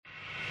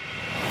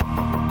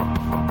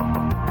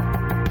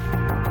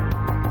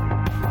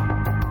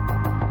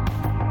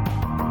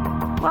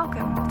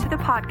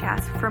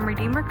podcast from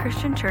Redeemer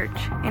Christian Church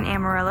in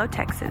Amarillo,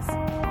 Texas.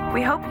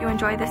 We hope you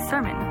enjoy this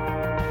sermon.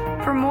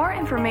 For more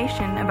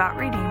information about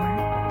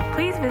Redeemer,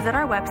 please visit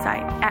our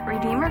website at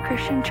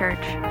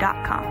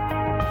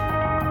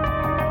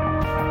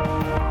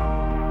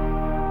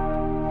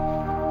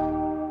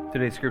redeemerchristianchurch.com.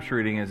 Today's scripture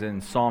reading is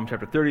in Psalm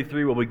chapter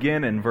 33. We'll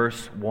begin in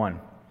verse 1.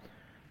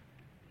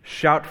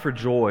 Shout for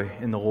joy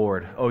in the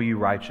Lord, O you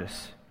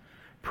righteous.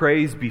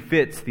 Praise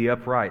befits the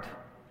upright.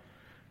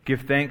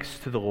 Give thanks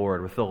to the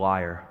Lord with the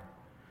lyre.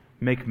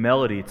 Make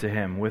melody to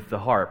him with the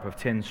harp of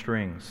 10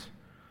 strings.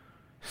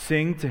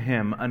 Sing to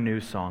him a new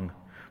song.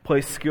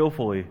 Play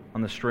skillfully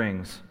on the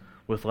strings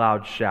with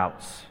loud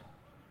shouts.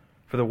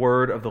 For the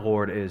word of the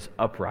Lord is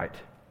upright.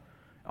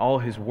 All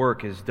his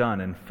work is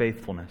done in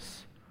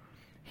faithfulness.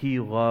 He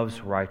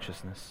loves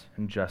righteousness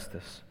and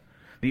justice.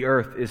 The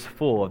earth is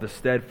full of the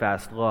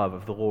steadfast love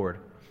of the Lord.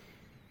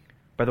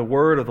 By the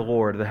word of the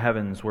Lord the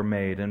heavens were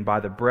made, and by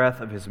the breath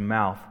of his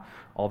mouth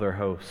all their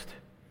host.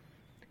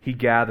 He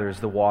gathers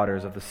the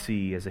waters of the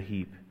sea as a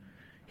heap.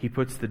 He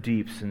puts the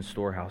deeps in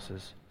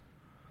storehouses.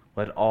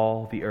 Let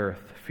all the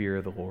earth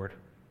fear the Lord.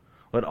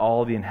 Let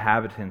all the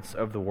inhabitants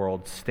of the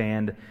world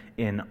stand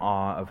in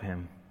awe of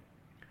him.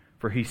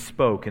 For he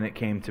spoke, and it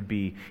came to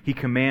be. He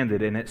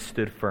commanded, and it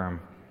stood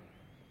firm.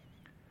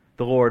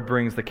 The Lord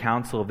brings the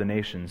counsel of the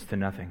nations to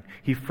nothing.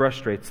 He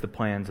frustrates the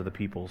plans of the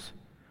peoples.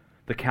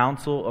 The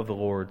counsel of the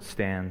Lord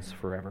stands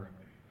forever,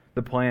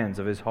 the plans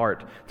of his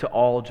heart to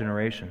all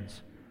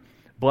generations.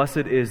 Blessed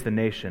is the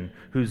nation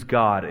whose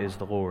God is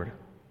the Lord,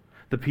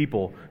 the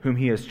people whom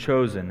he has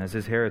chosen as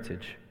his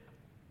heritage.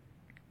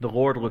 The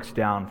Lord looks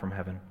down from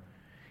heaven.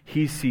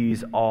 He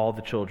sees all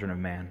the children of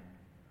man.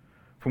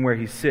 From where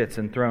he sits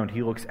enthroned,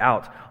 he looks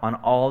out on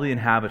all the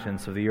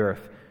inhabitants of the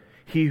earth,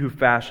 he who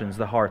fashions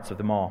the hearts of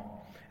them all,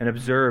 and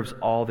observes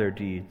all their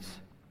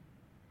deeds.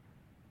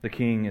 The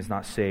king is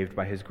not saved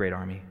by his great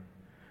army,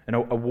 and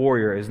a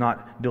warrior is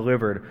not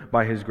delivered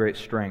by his great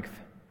strength.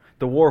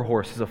 The war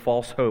horse is a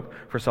false hope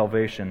for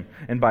salvation,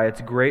 and by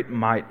its great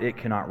might it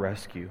cannot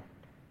rescue.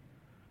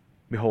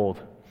 Behold,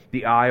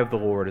 the eye of the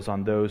Lord is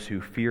on those who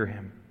fear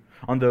him,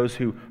 on those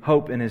who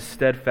hope in his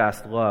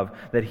steadfast love,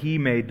 that he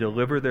may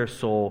deliver their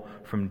soul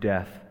from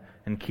death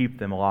and keep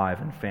them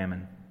alive in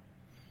famine.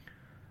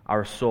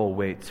 Our soul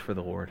waits for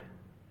the Lord.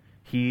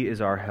 He is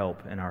our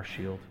help and our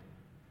shield.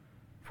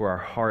 For our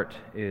heart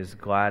is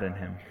glad in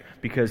him,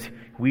 because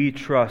we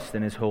trust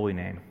in his holy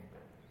name.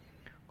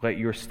 Let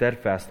your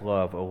steadfast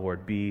love, O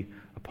Lord, be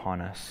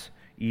upon us,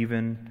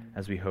 even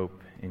as we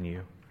hope in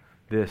you.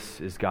 This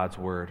is God's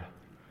word.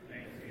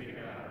 Thanks be to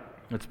God.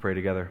 Let's pray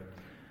together.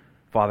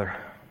 Father,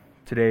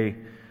 today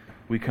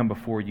we come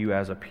before you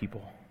as a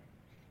people,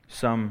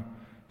 some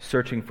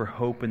searching for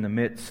hope in the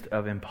midst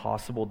of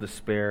impossible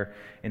despair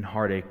and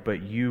heartache,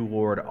 but you,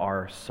 Lord,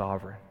 are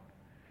sovereign.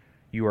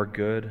 You are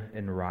good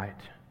and right.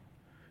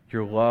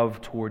 Your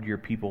love toward your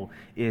people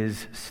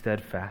is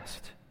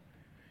steadfast.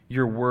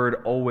 Your word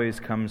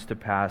always comes to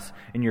pass,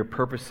 and your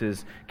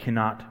purposes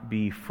cannot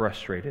be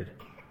frustrated.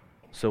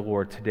 So,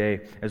 Lord,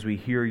 today, as we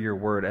hear your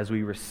word, as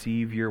we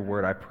receive your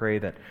word, I pray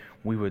that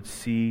we would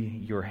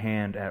see your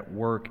hand at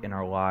work in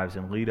our lives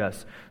and lead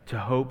us to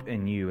hope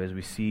in you as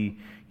we see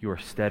your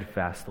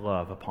steadfast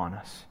love upon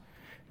us.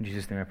 In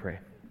Jesus' name I pray.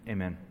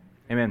 Amen.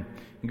 Amen.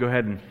 You go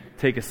ahead and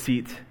take a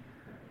seat.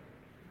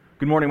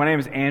 Good morning, my name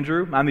is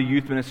Andrew. I'm the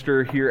youth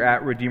minister here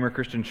at Redeemer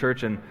Christian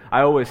Church, and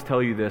I always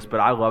tell you this, but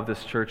I love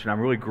this church, and I'm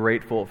really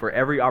grateful for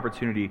every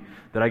opportunity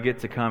that I get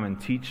to come and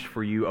teach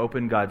for you,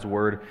 open God's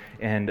Word,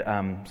 and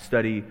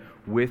study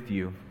with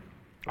you.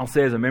 I'll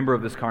say as a member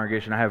of this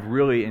congregation, I have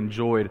really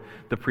enjoyed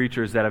the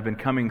preachers that have been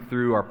coming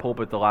through our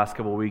pulpit the last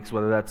couple of weeks,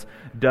 whether that's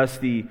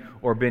Dusty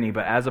or Benny.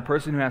 But as a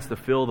person who has to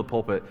fill the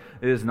pulpit,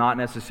 it is not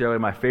necessarily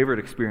my favorite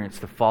experience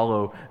to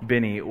follow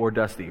Benny or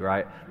Dusty,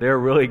 right? They're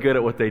really good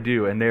at what they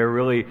do, and they're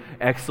really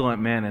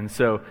excellent men. And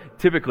so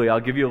typically,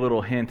 I'll give you a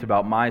little hint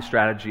about my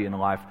strategy in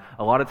life.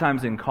 A lot of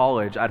times in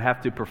college, I'd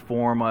have to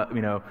perform,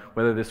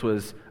 whether this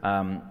was,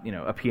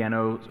 a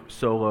piano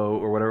solo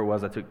or whatever it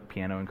was. I took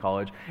piano in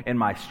college, and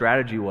my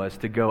strategy was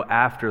to go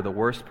after the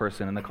worst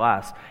person in the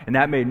class, and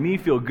that made me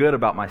feel good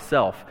about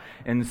myself.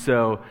 And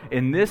so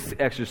in this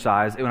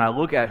exercise, when I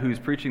look at who's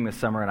preaching this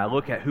summer and I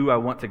look at who I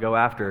want to go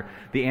after,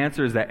 the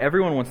answer is that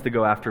everyone wants to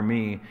go after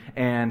me.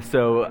 And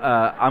so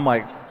I'm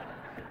like,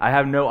 I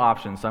have no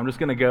options, so I'm just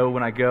going to go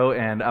when I go,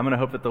 and I'm going to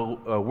hope that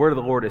the word of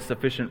the Lord is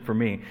sufficient for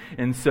me.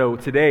 And so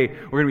today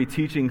we're going to be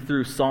teaching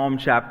through Psalm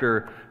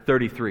chapter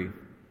 33.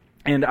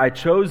 And I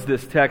chose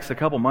this text a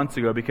couple months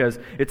ago because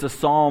it's a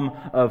psalm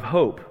of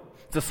hope.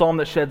 It's a psalm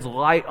that sheds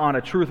light on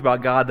a truth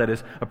about God that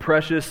is a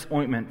precious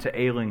ointment to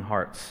ailing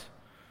hearts.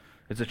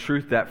 It's a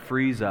truth that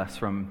frees us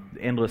from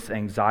endless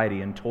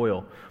anxiety and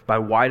toil by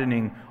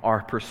widening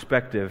our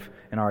perspective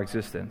in our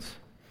existence.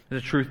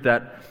 It's a truth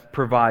that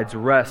provides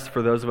rest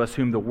for those of us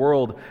whom the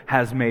world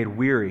has made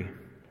weary.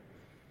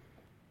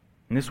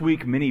 And this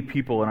week, many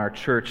people in our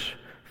church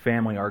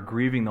family are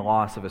grieving the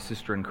loss of a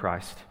sister in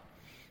Christ.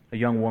 A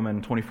young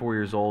woman, 24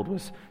 years old,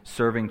 was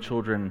serving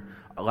children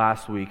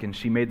last week, and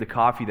she made the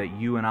coffee that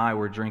you and I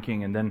were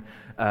drinking, and then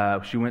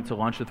she went to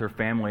lunch with her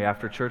family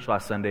after church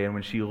last Sunday, and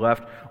when she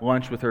left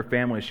lunch with her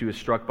family, she was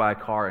struck by a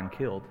car and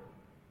killed.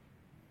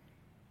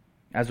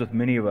 As with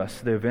many of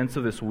us, the events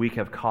of this week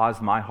have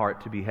caused my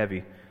heart to be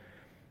heavy.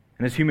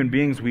 And as human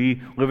beings, we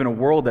live in a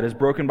world that is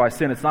broken by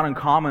sin. It's not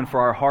uncommon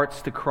for our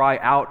hearts to cry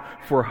out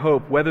for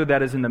hope, whether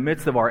that is in the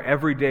midst of our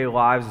everyday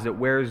lives as it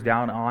wears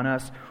down on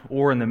us,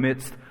 or in the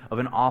midst of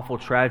an awful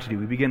tragedy.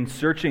 We begin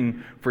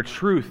searching for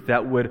truth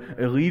that would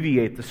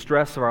alleviate the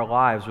stress of our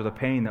lives or the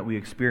pain that we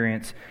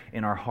experience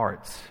in our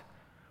hearts.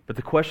 But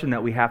the question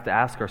that we have to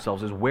ask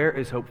ourselves is, where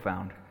is hope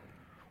found?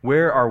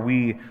 Where are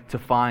we to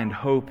find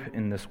hope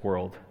in this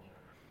world?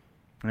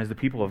 And as the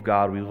people of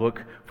God, we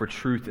look for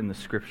truth in the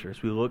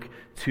Scriptures. We look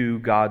to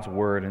God's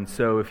Word. And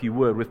so, if you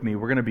would, with me,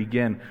 we're going to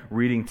begin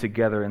reading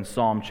together in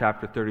Psalm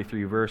chapter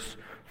 33, verse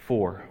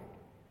 4.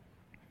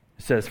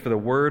 It says, "For the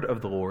word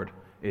of the Lord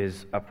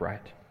is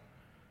upright,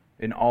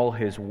 and all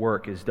His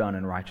work is done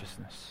in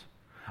righteousness."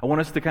 I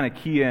want us to kind of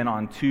key in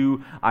on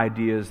two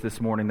ideas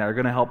this morning that are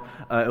going to help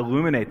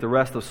illuminate the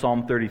rest of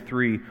Psalm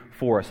 33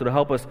 for us. So to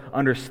help us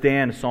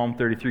understand Psalm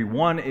 33,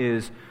 one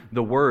is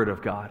the Word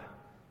of God,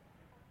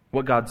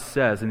 what God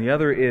says, and the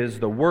other is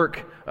the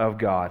work of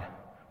God,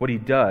 what He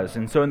does.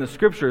 And so in the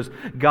Scriptures,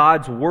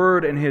 God's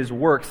Word and His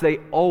works, they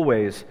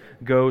always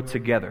go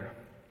together.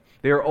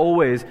 They are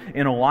always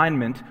in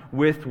alignment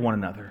with one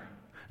another.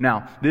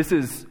 Now, this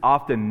is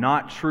often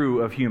not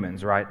true of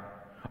humans, right?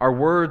 Our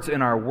words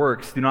and our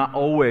works do not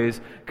always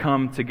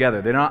come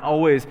together. They're not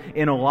always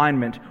in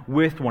alignment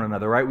with one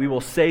another, right? We will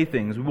say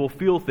things, we will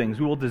feel things,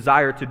 we will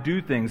desire to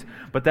do things,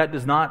 but that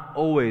does not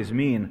always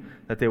mean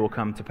that they will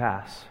come to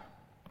pass.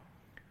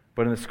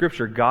 But in the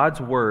Scripture,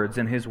 God's words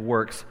and His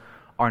works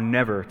are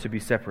never to be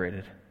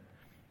separated.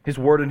 His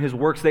word and His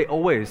works, they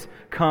always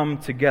come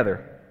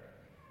together.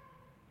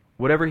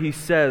 Whatever He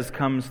says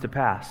comes to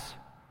pass.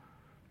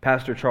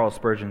 Pastor Charles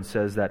Spurgeon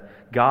says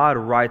that God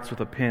writes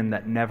with a pen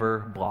that never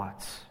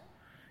blots.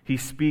 He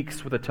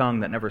speaks with a tongue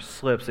that never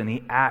slips, and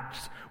He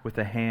acts with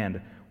a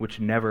hand which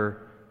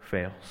never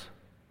fails.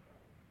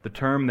 The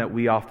term that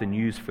we often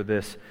use for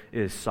this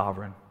is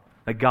sovereign.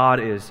 That God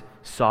is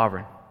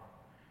sovereign.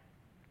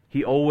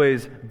 He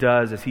always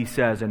does as He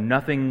says, and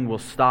nothing will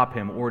stop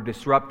Him or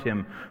disrupt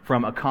Him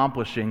from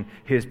accomplishing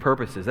His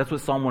purposes. That's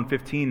what Psalm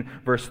 115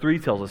 verse 3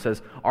 tells us. It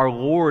says, "Our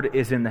Lord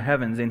is in the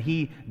heavens, and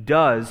He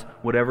does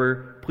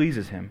whatever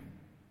pleases Him."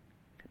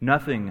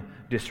 Nothing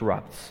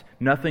disrupts,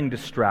 nothing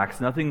distracts,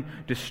 nothing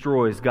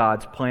destroys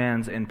God's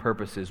plans and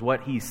purposes.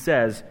 What He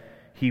says,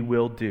 He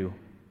will do.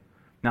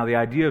 Now, the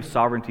idea of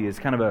sovereignty is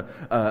kind of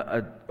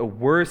a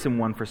worrisome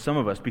one for some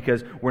of us,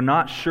 because we're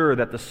not sure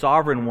that the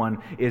sovereign one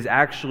is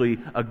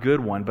actually a good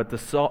one. But the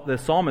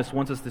psalmist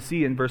wants us to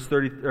see in verse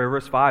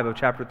 5 of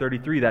chapter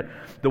 33 that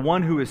the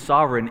one who is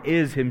sovereign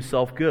is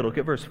Himself good. Look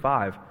at verse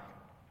 5.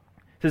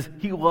 It says,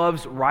 "He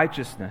loves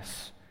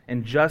righteousness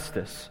and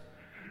justice.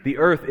 The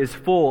earth is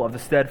full of the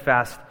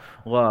steadfast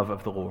love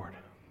of the Lord."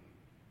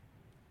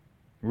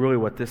 Really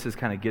what this is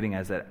kind of getting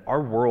at is that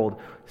our world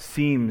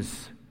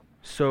seems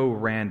so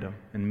random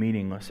and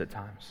meaningless at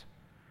times.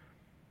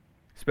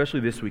 Especially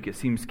this week, it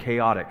seems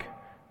chaotic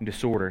and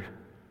disordered.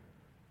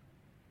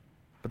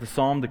 But the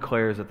psalm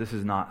declares that this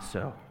is not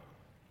so.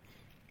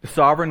 The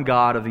sovereign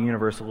God of the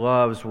universe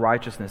loves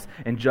righteousness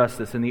and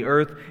justice, and the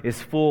earth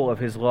is full of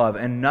His love,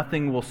 and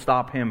nothing will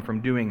stop Him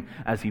from doing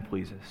as He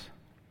pleases.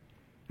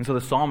 And so the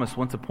psalmist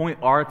wants to point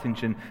our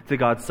attention to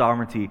God's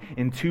sovereignty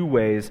in two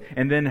ways,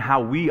 and then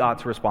how we ought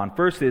to respond.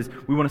 First is,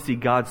 we want to see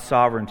God's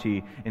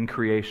sovereignty in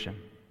creation.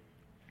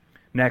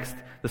 Next,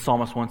 the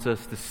psalmist wants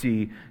us to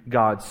see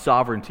God's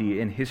sovereignty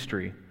in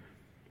history.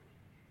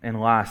 And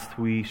last,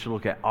 we should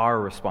look at our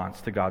response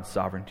to God's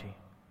sovereignty.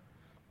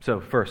 So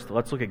first,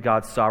 let's look at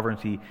God's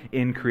sovereignty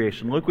in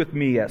creation. Look with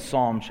me at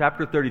Psalm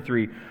chapter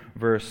 33,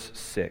 verse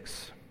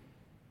 6.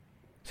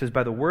 It says,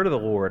 "By the word of the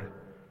Lord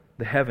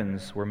the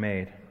heavens were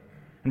made,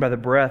 and by the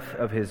breath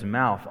of His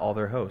mouth all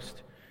their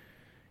host.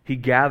 He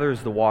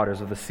gathers the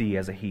waters of the sea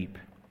as a heap.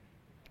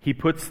 He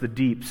puts the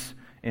deeps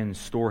in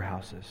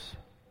storehouses."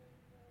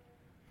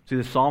 See,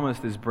 the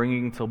psalmist is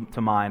bringing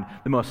to mind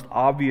the most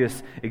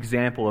obvious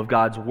example of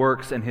God's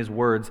works and His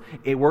words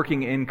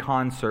working in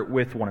concert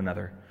with one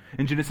another.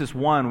 In Genesis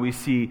 1, we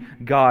see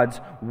God's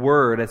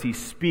word as He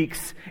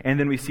speaks, and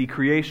then we see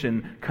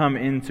creation come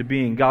into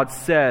being. God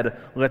said,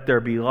 "Let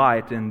there be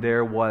light," and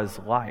there was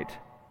light.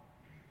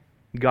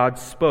 God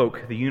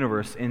spoke the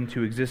universe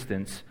into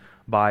existence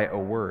by a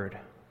word.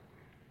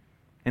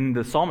 And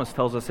the psalmist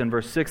tells us in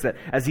verse 6 that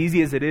as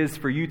easy as it is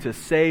for you to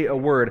say a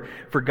word,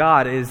 for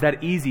God it is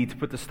that easy to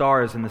put the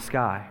stars in the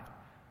sky.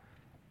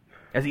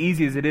 As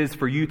easy as it is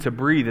for you to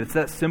breathe, it's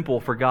that simple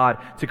for God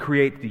to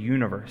create the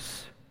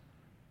universe.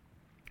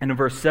 And in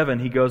verse 7,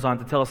 he goes on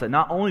to tell us that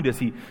not only does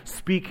He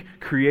speak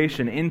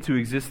creation into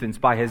existence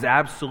by His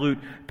absolute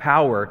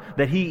power,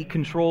 that He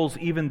controls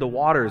even the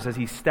waters as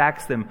He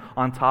stacks them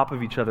on top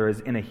of each other as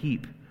in a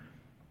heap.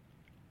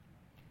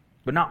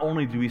 But not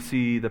only do we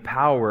see the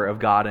power of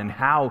God and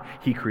how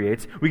He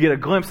creates, we get a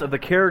glimpse of the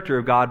character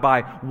of God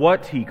by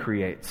what He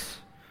creates.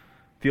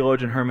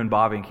 Theologian Herman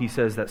Bavinck, he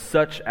says that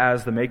such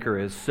as the Maker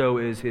is, so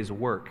is His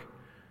work.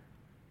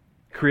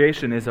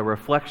 Creation is a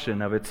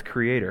reflection of its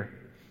Creator,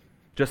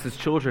 just as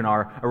children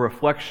are a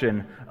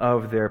reflection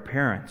of their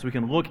parents. We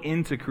can look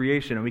into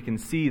creation and we can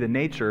see the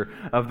nature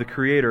of the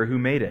Creator who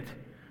made it.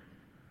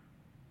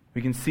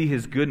 We can see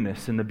His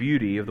goodness and the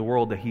beauty of the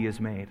world that He has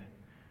made.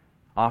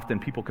 Often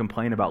people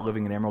complain about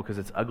living in Amarillo because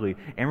it's ugly.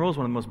 Amarillo is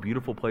one of the most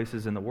beautiful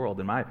places in the world,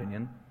 in my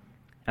opinion.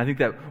 I think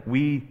that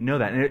we know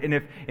that.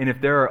 And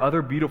if there are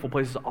other beautiful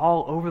places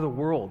all over the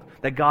world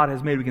that God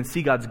has made, we can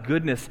see God's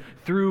goodness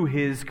through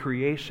His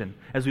creation.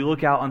 As we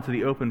look out onto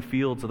the open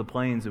fields of the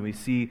plains and we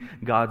see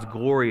God's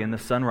glory in the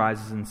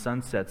sunrises and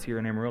sunsets here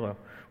in Amarillo,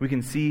 we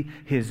can see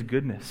His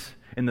goodness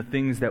in the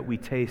things that we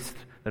taste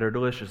that are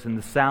delicious, and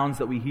the sounds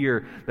that we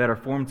hear that are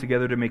formed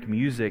together to make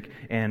music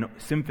and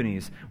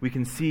symphonies. We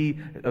can see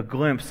a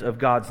glimpse of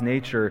God's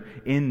nature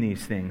in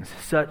these things.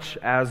 Such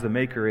as the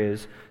Maker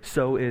is,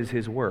 so is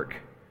His work.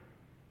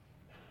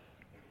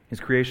 His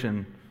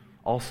creation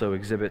also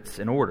exhibits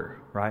an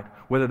order, right?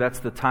 Whether that's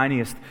the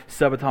tiniest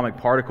subatomic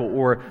particle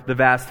or the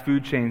vast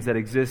food chains that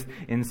exist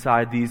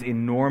inside these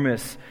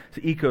enormous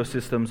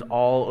ecosystems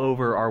all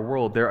over our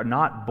world, they're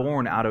not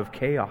born out of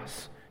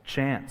chaos,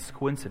 chance,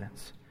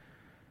 coincidence.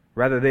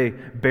 Rather, they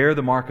bear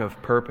the mark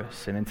of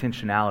purpose and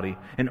intentionality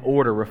and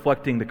order,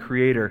 reflecting the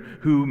Creator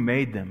who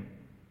made them.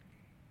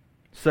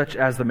 Such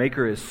as the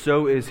Maker is,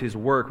 so is His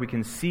work. We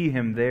can see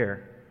Him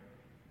there.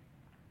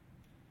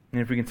 And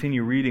if we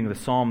continue reading the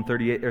Psalm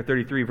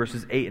 33,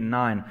 verses 8 and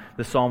 9,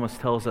 the psalmist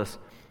tells us,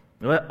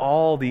 "Let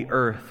all the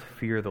earth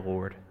fear the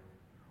Lord.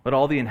 Let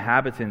all the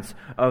inhabitants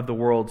of the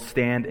world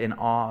stand in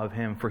awe of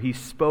Him. For He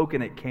spoke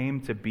and it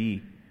came to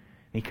be.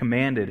 He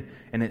commanded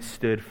and it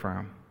stood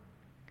firm."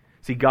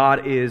 See,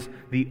 God is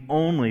the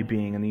only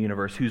being in the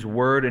universe whose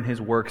word and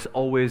His works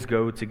always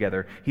go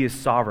together. He is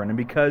sovereign. And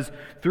because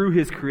through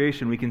His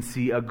creation we can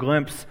see a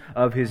glimpse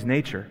of His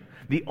nature,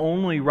 the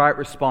only right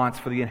response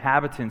for the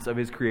inhabitants of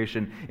His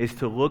creation is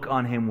to look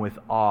on Him with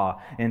awe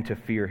and to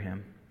fear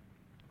Him.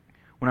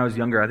 When I was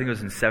younger, I think it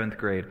was in 7th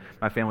grade,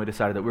 my family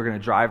decided that we were going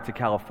to drive to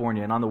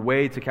California. And on the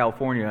way to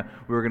California,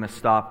 we were going to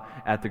stop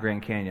at the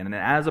Grand Canyon. And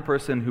as a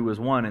person who was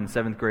 1 in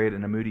 7th grade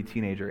and a moody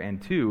teenager,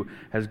 and 2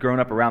 has grown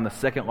up around the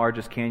second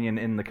largest canyon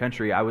in the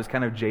country, I was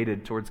kind of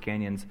jaded towards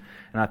canyons.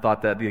 And I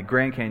thought that the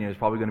Grand Canyon was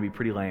probably going to be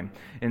pretty lame.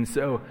 And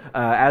so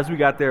as we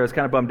got there, I was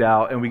kind of bummed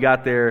out. And we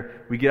got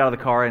there, we get out of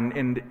the car.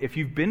 And if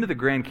you've been to the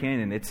Grand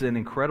Canyon, it's an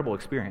incredible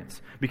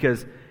experience.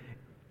 Because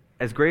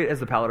as great as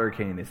the Palo Verde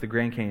Canyon is, the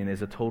Grand Canyon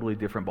is a totally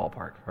different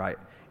ballpark, right?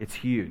 It's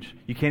huge.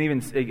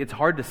 It's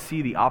hard to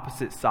see the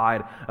opposite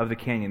side of the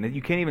canyon.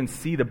 You can't even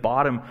see the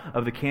bottom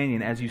of the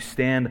canyon as you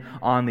stand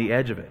on the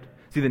edge of it.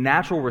 See, the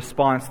natural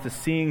response to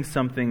seeing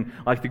something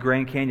like the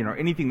Grand Canyon or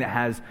anything that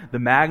has the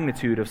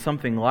magnitude of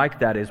something like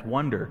that is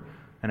wonder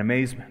and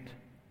amazement.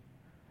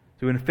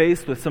 So when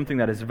faced with something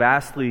that is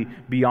vastly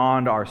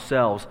beyond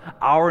ourselves,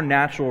 our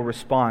natural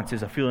response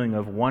is a feeling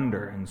of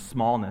wonder and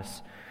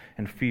smallness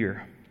and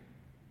fear.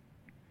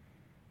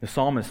 The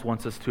psalmist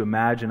wants us to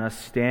imagine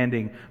us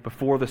standing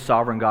before the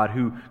sovereign God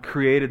who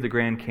created the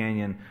Grand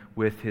Canyon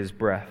with His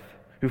breath,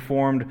 who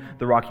formed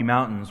the Rocky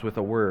Mountains with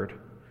a word,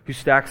 who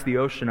stacks the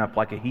ocean up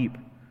like a heap.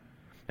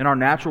 And our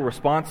natural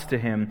response to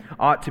Him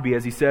ought to be,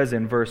 as he says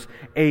in verse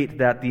 8,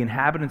 that the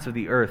inhabitants of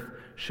the earth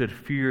should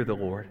fear the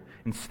Lord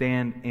and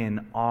stand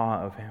in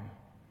awe of Him.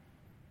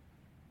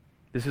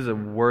 This is a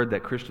word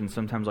that Christians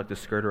sometimes like to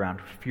skirt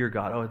around. Fear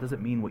God. Oh, it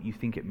doesn't mean what you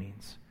think it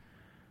means.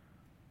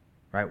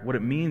 Right? What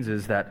it means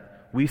is that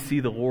we see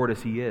the Lord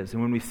as He is.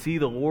 And when we see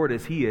the Lord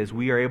as He is,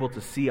 we are able to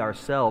see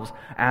ourselves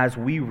as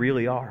we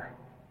really are.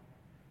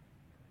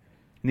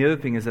 And the other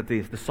thing is that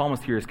the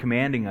psalmist here is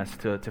commanding us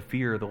to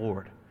fear the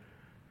Lord.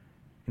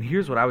 And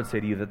here's what I would say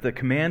to you, that the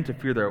command to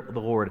fear the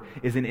Lord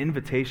is an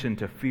invitation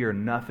to fear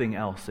nothing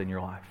else in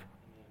your life.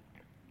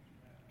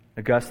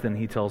 Augustine,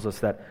 he tells us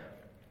that,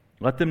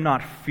 "Let them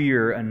not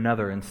fear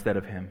another instead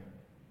of Him.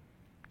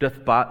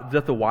 Doth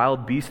the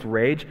wild beast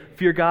rage?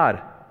 Fear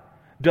God.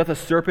 Doth a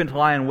serpent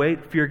lie in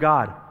wait? Fear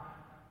God.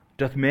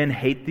 Doth men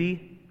hate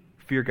thee?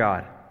 Fear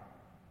God.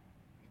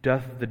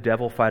 Doth the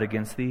devil fight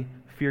against thee?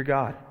 Fear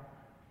God.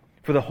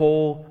 For the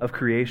whole of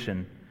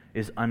creation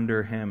is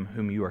under Him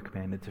whom you are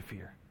commanded to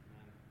fear."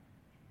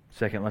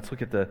 Second, let's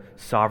look at the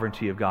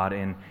sovereignty of God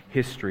in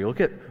history. Look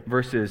at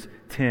verses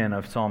 10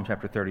 of Psalm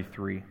chapter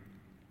 33. It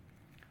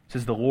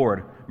says, "The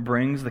Lord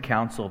brings the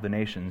counsel of the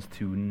nations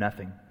to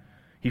nothing.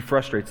 He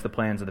frustrates the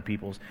plans of the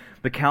peoples.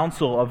 The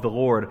counsel of the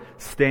Lord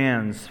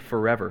stands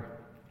forever,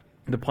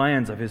 the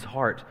plans of His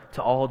heart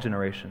to all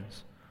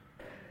generations.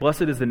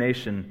 Blessed is the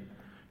nation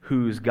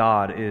whose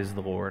God is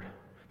the Lord,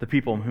 the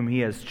people whom He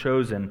has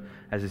chosen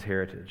as His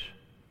heritage."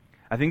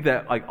 I think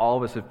that all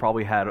of us have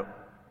probably had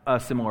a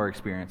similar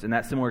experience, and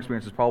that similar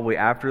experience was probably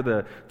after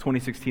the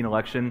 2016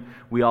 election.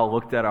 We all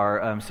looked at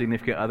our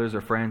significant others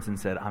or friends and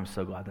said, "I'm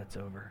so glad that's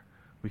over.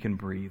 we can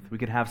breathe. We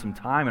can have some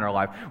time in our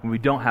life when we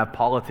don't have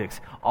politics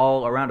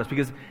all around us.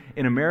 Because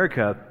in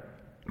America,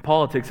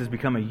 politics has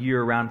become a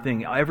year-round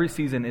thing. Every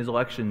season is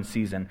election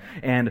season,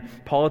 and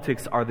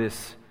politics are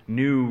this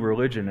new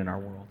religion in our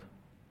world.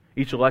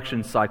 Each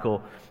election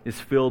cycle is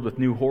filled with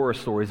new horror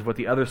stories of what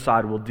the other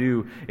side will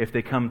do if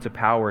they come to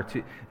power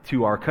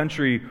to our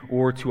country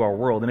or to our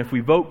world. And if we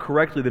vote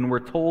correctly, then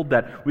we're told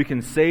that we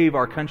can save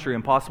our country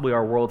and possibly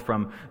our world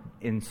from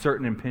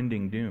certain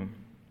impending doom.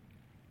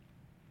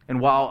 And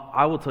while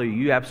I will tell you,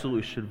 you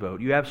absolutely should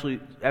vote, you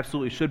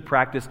absolutely should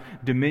practice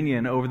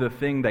dominion over the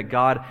thing that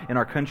God and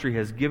our country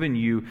has given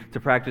you to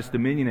practice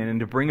dominion in and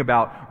to bring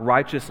about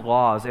righteous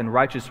laws and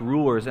righteous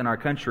rulers in our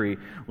country,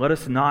 let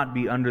us not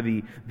be under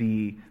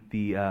the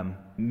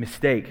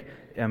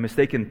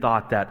mistaken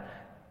thought that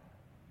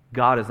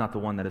God is not the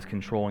one that is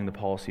controlling the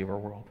policy of our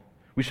world.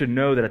 We should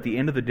know that at the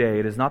end of the day,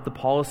 it is not the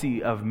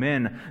policy of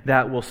men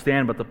that will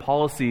stand, but the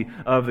policy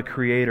of the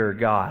Creator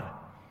God.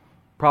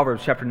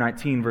 Proverbs chapter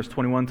 19, verse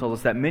 21 tells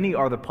us that many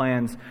are the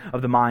plans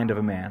of the mind of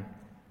a man,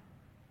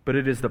 but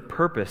it is the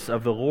purpose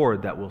of the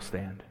Lord that will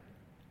stand.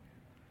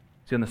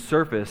 See, on the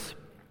surface,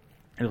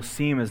 it'll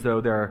seem as though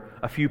there are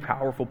a few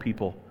powerful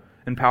people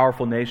and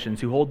powerful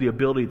nations who hold the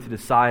ability to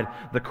decide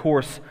the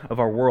course of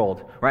our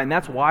world, right? And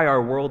that's why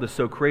our world is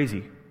so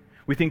crazy.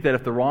 We think that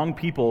if the wrong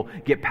people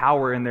get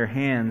power in their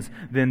hands,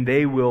 then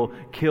they will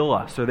kill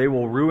us, or they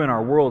will ruin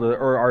our world,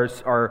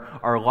 or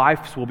our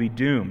lives will be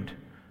doomed.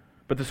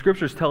 But the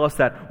Scriptures tell us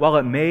that while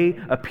it may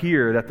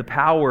appear that the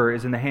power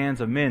is in the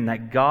hands of men,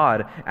 that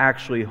God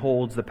actually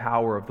holds the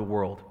power of the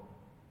world.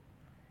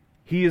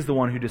 He is the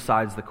one who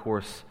decides the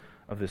course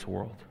of this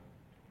world.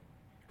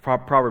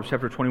 Proverbs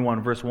chapter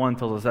 21, verse 1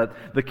 tells us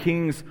that the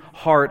king's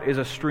heart is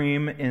a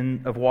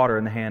stream of water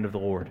in the hand of the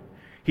Lord.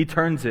 He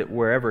turns it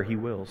wherever He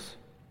wills.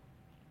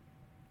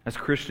 As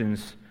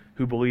Christians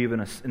who believe in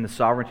the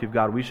sovereignty of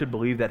God, we should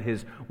believe that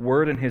His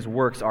word and His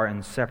works are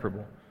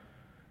inseparable,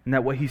 and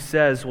that what He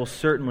says will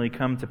certainly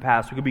come to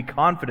pass. We can be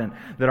confident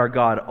that our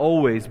God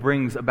always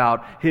brings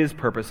about His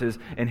purposes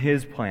and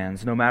His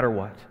plans, no matter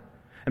what.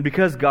 And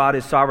because God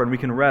is sovereign, we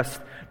can rest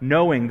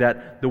knowing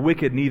that the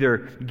wicked neither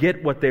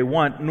get what they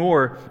want,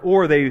 nor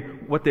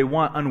what they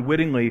want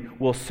unwittingly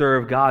will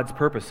serve God's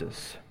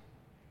purposes.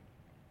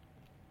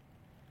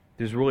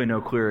 There's really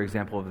no clearer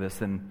example of this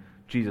than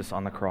Jesus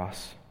on the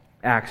cross.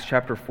 Acts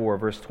chapter 4,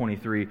 verse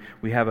 23,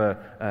 we have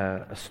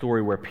a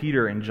story where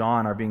Peter and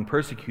John are being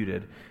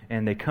persecuted,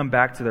 and they come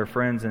back to their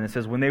friends, and it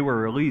says when they were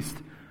released,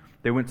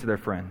 they went to their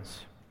friends,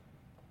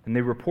 and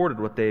they reported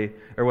what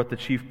the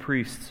chief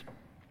priests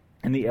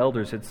and the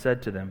elders had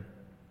said to them.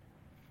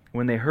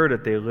 When they heard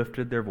it, they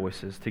lifted their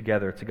voices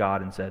together to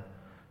God and said,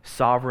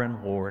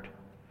 "Sovereign Lord,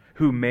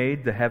 who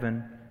made the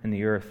heaven and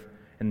the earth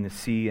and the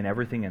sea and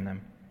everything in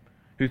them,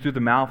 who through the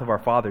mouth of our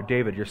father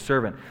David, your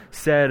servant,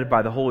 said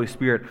by the Holy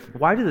Spirit,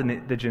 why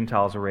do the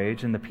Gentiles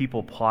rage and the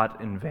people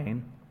plot in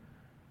vain?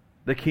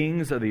 The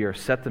kings of the earth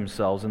set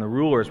themselves, and the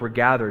rulers were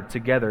gathered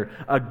together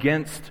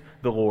against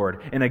the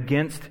Lord and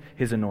against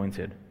His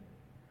anointed.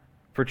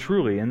 For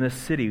truly in this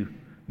city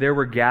there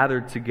were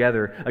gathered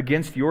together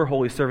against your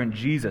holy servant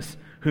Jesus,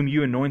 whom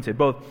you anointed,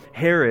 both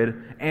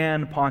Herod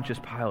and Pontius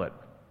Pilate,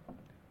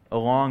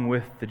 along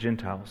with the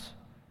Gentiles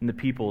and the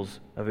peoples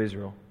of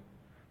Israel,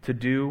 to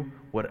do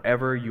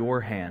whatever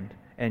your hand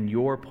and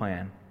your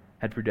plan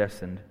had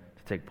predestined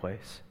to take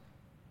place."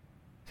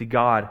 See,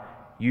 God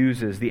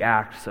uses the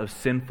acts of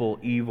sinful,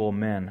 evil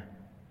men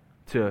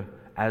to,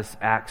 as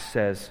Acts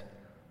says,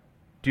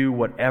 do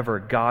whatever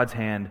God's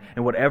hand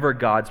and whatever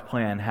God's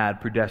plan had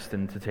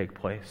predestined to take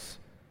place.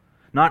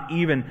 Not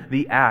even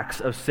the acts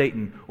of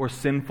Satan or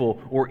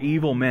sinful or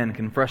evil men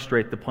can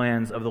frustrate the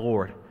plans of the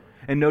Lord.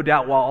 And no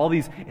doubt, while all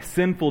these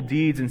sinful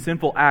deeds and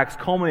sinful acts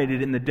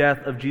culminated in the death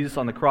of Jesus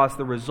on the cross,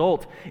 the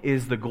result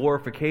is the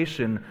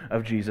glorification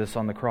of Jesus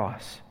on the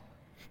cross.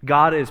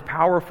 God is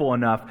powerful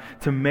enough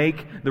to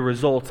make the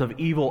results of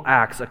evil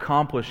acts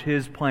accomplish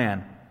His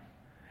plan.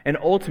 And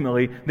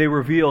ultimately, they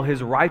reveal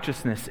His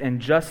righteousness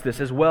and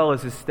justice as well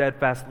as His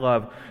steadfast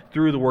love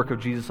through the work of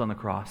Jesus on the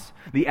cross.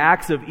 The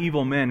acts of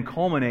evil men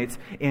culminates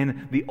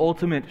in the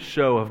ultimate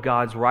show of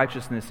God's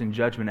righteousness and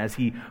judgment as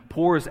He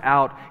pours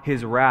out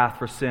His wrath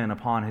for sin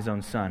upon His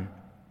own Son.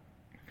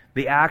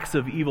 The acts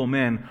of evil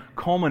men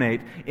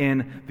culminate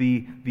in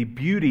the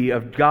beauty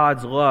of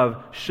God's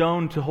love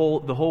shown to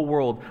the whole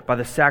world by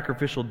the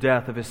sacrificial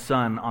death of His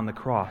Son on the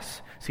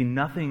cross. See,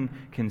 nothing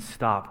can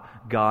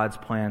stop God's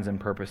plans and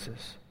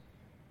purposes.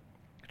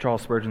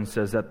 Charles Spurgeon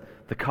says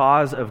that the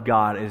cause of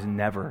God is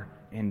never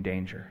in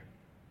danger.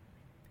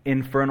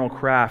 Infernal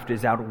craft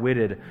is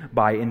outwitted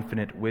by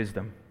infinite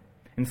wisdom,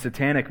 and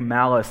satanic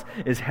malice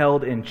is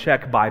held in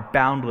check by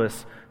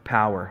boundless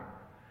power.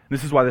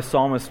 This is why the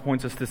psalmist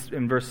points us to,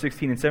 in verse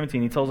 16 and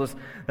 17, he tells us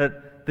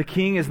that the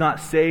king is not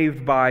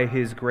saved by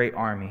his great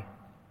army.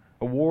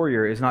 A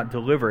warrior is not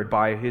delivered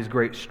by his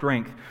great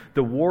strength.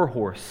 The war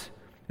horse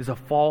is a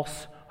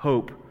false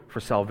hope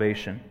for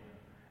salvation,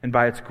 and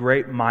by its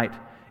great might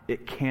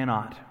it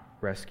cannot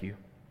rescue.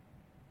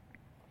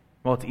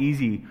 Well, it's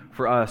easy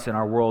for us in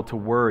our world to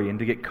worry and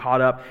to get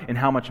caught up in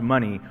how much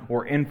money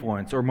or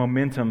influence or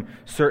momentum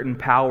certain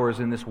powers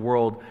in this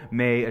world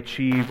may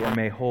achieve or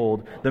may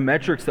hold. The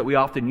metrics that we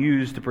often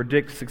use to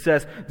predict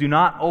success do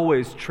not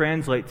always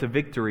translate to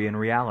victory in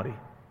reality.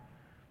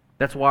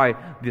 That's why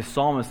the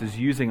psalmist is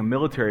using a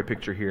military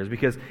picture here, is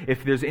because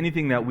if there's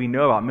anything that we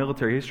know about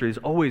military history, there's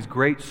always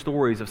great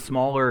stories of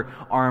smaller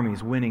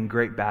armies winning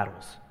great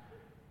battles.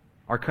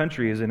 Our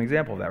country is an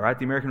example of that, right?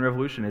 The American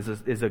Revolution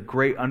is a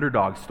great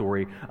underdog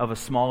story of a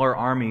smaller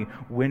army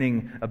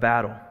winning a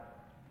battle.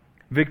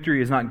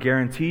 Victory is not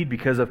guaranteed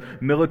because of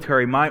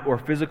military might or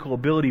physical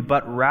ability,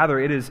 but rather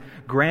it is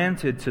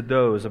granted to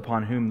those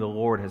upon whom the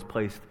Lord has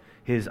placed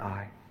His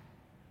eye.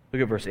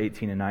 Look at verse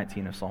 18 and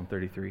 19 of Psalm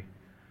 33. It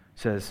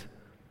says,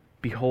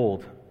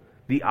 "Behold,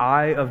 the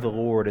eye of the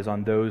Lord is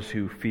on those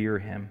who fear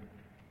Him,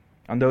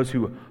 on those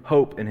who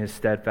hope in His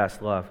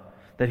steadfast love,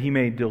 that He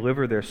may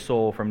deliver their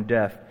soul from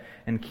death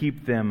and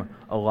keep them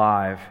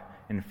alive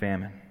in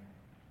famine."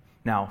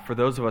 Now, for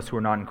those of us who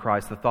are not in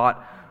Christ, the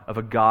thought of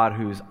a God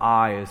whose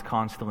eye is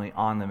constantly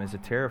on them is a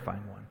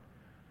terrifying one.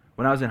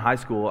 When I was in high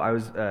school, I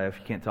was, if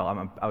you can't tell,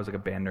 I was like a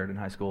band nerd in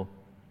high school.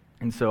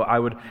 And so I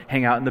would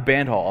hang out in the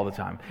band hall all the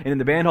time. And in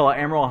the band hall at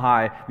Amarillo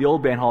High, the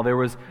old band hall, there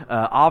was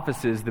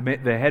offices. The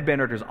head band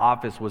director's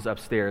office was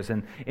upstairs.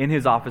 And in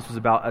his office was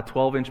about a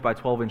 12-inch by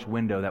 12-inch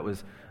window that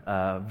was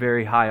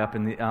very high up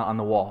on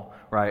the wall,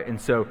 right?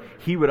 And so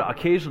he would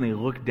occasionally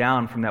look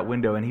down from that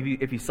window. And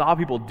if he saw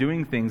people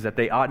doing things that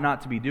they ought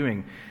not to be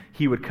doing,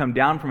 he would come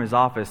down from his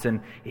office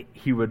and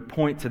he would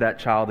point to that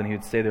child and he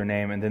would say their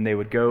name. And then they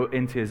would go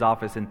into his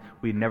office and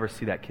we'd never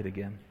see that kid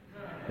again.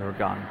 They were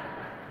gone,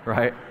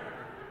 right?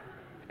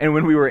 And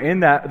when we were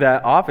in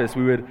that office,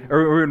 when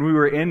we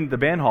were in the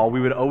band hall, we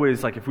would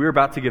always, like, if we were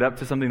about to get up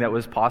to something that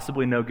was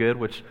possibly no good,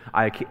 which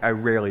I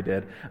rarely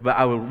did,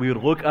 but we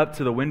would look up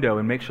to the window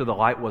and make sure the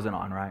light wasn't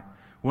on, right?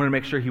 We wanted to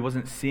make sure he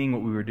wasn't seeing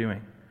what we were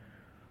doing.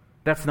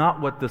 That's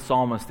not what the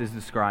psalmist is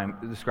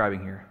describing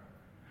here.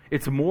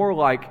 It's more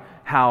like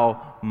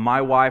how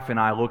my wife and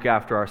I look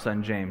after our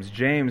son James.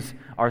 James,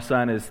 our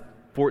son, is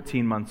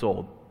 14 months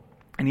old.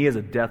 And he has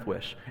a death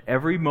wish.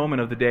 Every moment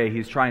of the day,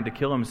 he's trying to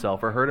kill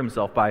himself or hurt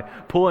himself by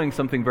pulling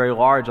something very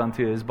large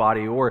onto his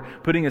body or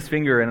putting his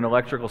finger in an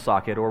electrical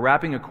socket or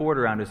wrapping a cord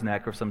around his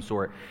neck of some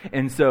sort.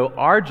 And so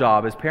our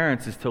job as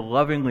parents is to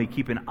lovingly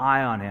keep an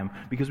eye on him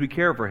because we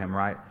care for him,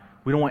 right?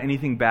 We don't want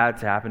anything bad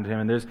to happen to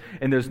him.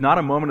 And there's not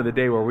a moment of the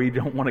day where we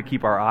don't want to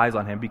keep our eyes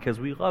on him because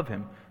we love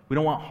him. We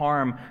don't want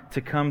harm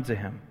to come to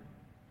him.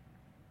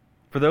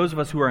 For those of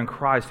us who are in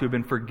Christ, who have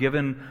been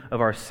forgiven of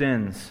our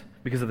sins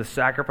because of the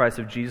sacrifice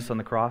of Jesus on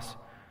the cross,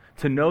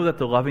 to know that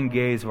the loving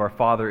gaze of our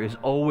Father is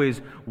always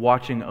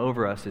watching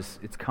over us,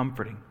 it's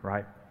comforting,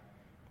 right?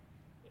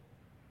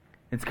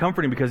 It's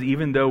comforting because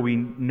even though we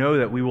know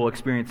that we will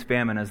experience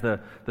famine, as the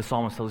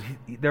psalmist tells us,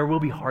 there will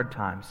be hard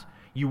times.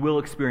 You will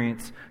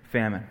experience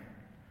famine.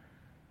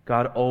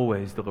 God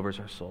always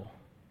delivers our soul.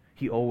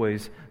 He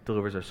always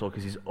delivers our soul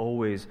because He's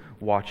always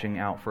watching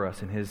out for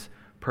us, and His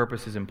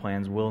purposes and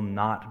plans will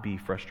not be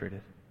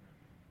frustrated.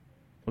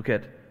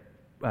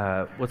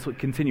 Let's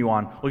continue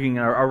on looking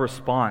at our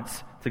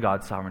response to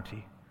God's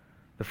sovereignty.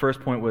 The first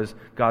point was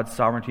God's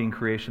sovereignty in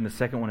creation. The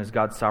second one is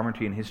God's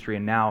sovereignty in history.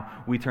 And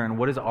now we turn,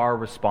 what is our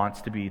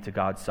response to be to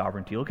God's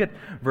sovereignty? Look at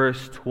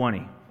verse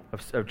 20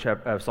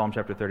 of Psalm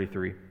chapter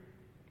 33. It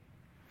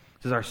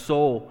says, "Our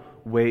soul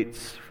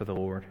waits for the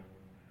Lord.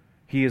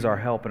 He is our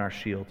help and our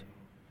shield.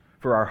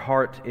 For our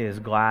heart is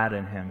glad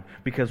in Him,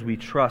 because we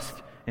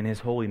trust in His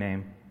holy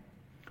name.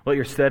 Let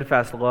your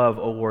steadfast love,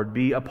 O Lord,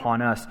 be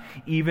upon us,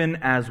 even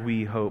as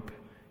we hope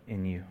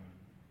in You."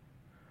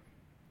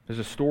 There's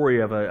a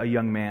story of a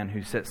young man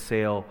who set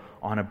sail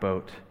on a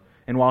boat.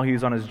 And while he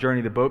was on his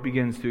journey, the boat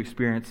begins to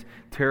experience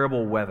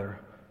terrible weather.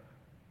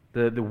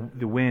 The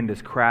wind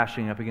is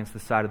crashing up against the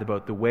side of the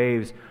boat. The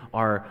waves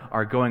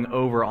are going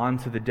over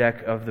onto the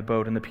deck of the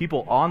boat. And the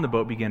people on the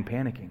boat begin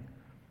panicking.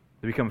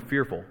 They become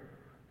fearful.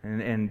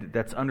 And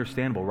that's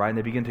understandable, right? And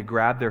they begin to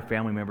grab their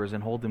family members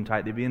and hold them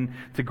tight. They begin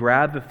to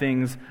grab the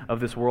things of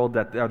this world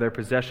that are their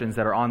possessions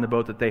that are on the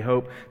boat that they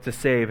hope to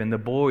save. And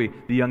the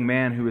young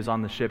man who is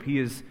on the ship, he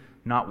is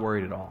not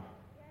worried at all.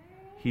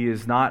 He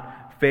is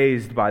not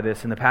fazed by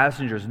this. And the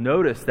passengers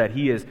notice that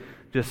he is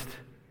just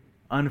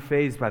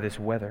unfazed by this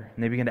weather.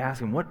 And they begin to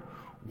ask him,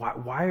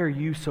 why are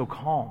you so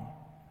calm?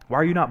 Why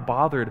are you not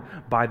bothered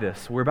by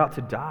this? We're about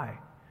to die.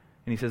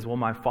 And he says, well,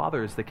 my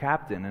Father is the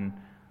captain, and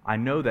I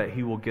know that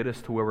He will get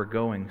us to where we're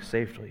going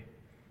safely.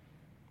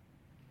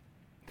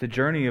 The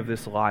journey of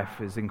this life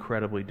is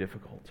incredibly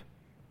difficult.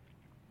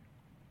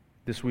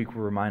 This week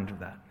we're reminded of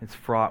that. It's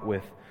fraught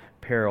with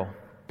peril,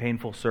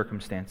 painful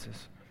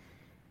circumstances.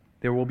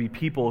 There will be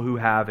people who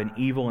have an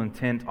evil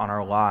intent on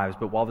our lives,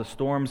 but while the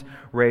storms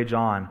rage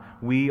on,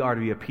 we are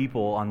to be a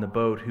people on the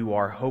boat who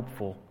are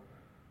hopeful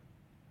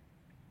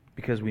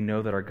because we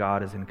know that our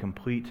God is in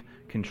complete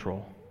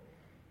control.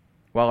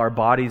 While our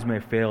bodies may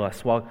fail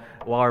us, while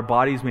our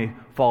bodies may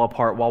fall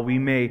apart, while we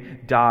may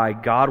die,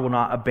 God will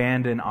not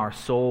abandon our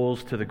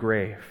souls to the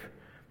grave,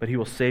 but He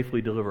will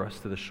safely deliver us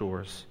to the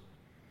shores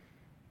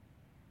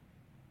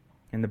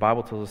And the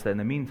Bible tells us that in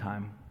the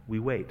meantime, we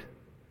wait.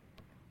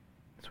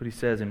 That's what he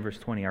says in verse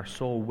 20. Our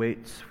soul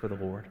waits for the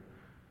Lord.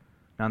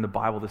 Now in the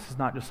Bible, this is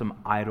not just some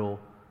idle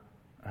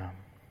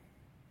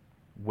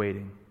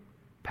waiting,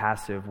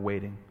 passive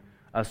waiting.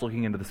 Us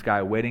looking into the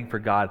sky, waiting for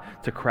God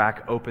to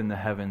crack open the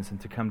heavens and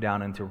to come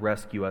down and to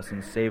rescue us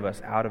and save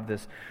us out of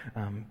this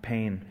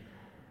pain.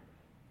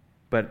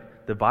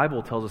 But the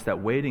Bible tells us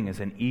that waiting is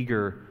an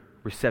eager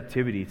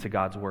receptivity to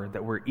God's word,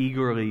 that we're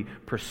eagerly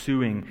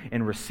pursuing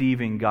and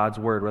receiving God's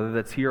word, whether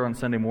that's here on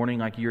Sunday morning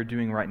like you're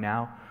doing right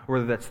now, or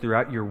whether that's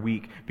throughout your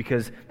week,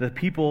 because the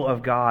people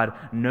of God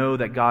know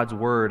that God's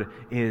word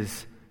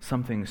is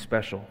something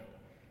special.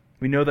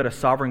 We know that a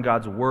sovereign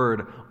God's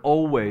word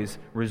always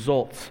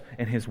results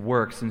in his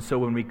works. And so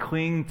when we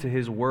cling to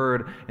his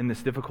word in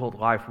this difficult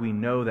life, we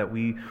know that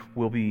we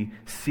will be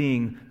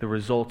seeing the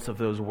results of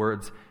those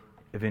words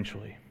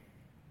eventually.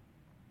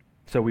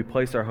 So we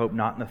place our hope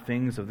not in the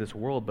things of this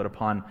world, but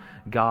upon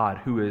God,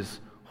 who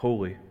is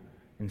holy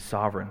and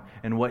sovereign,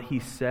 and what he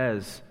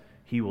says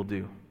he will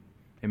do.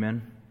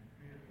 Amen?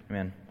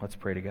 Amen. Let's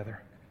pray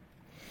together.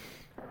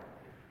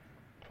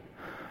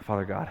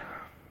 Father God,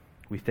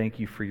 we thank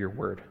you for your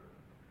word.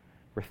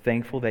 We're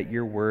thankful that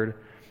your word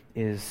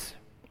is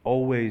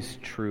always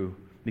true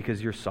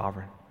because you're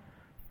sovereign.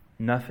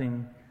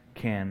 Nothing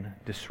can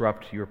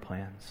disrupt your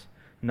plans.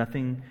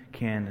 Nothing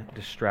can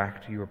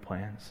distract your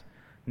plans.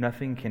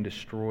 Nothing can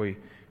destroy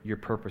your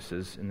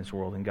purposes in this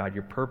world. And God,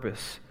 your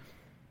purpose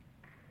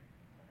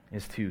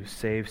is to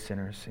save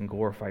sinners and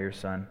glorify your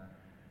Son.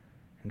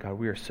 And God,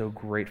 we are so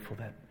grateful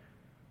that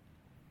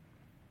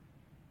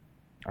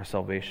our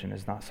salvation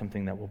is not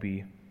something that will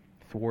be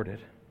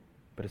thwarted,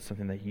 but it's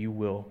something that you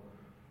will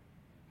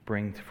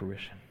bring to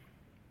fruition.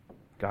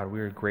 God, we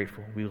are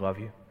grateful. We love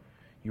you.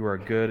 You are a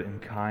good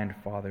and kind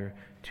Father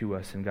to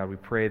us. And God, we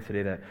pray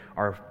today that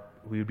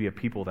we would be a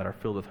people that are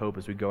filled with hope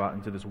as we go out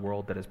into this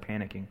world that is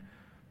panicking,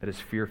 that is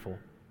fearful,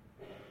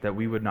 that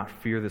we would not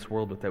fear this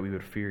world, but that we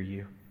would fear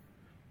you.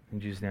 In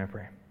Jesus' name I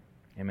pray.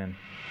 Amen.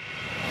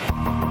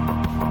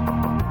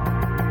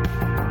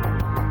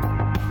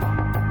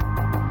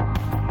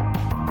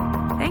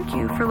 Thank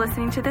you for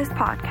listening to this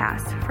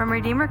podcast from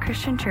Redeemer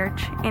Christian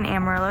Church in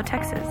Amarillo,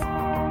 Texas.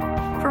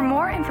 For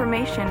more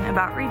information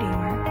about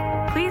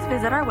Redeemer, please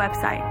visit our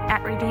website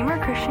at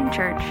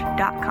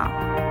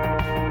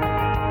redeemerchristianchurch.com.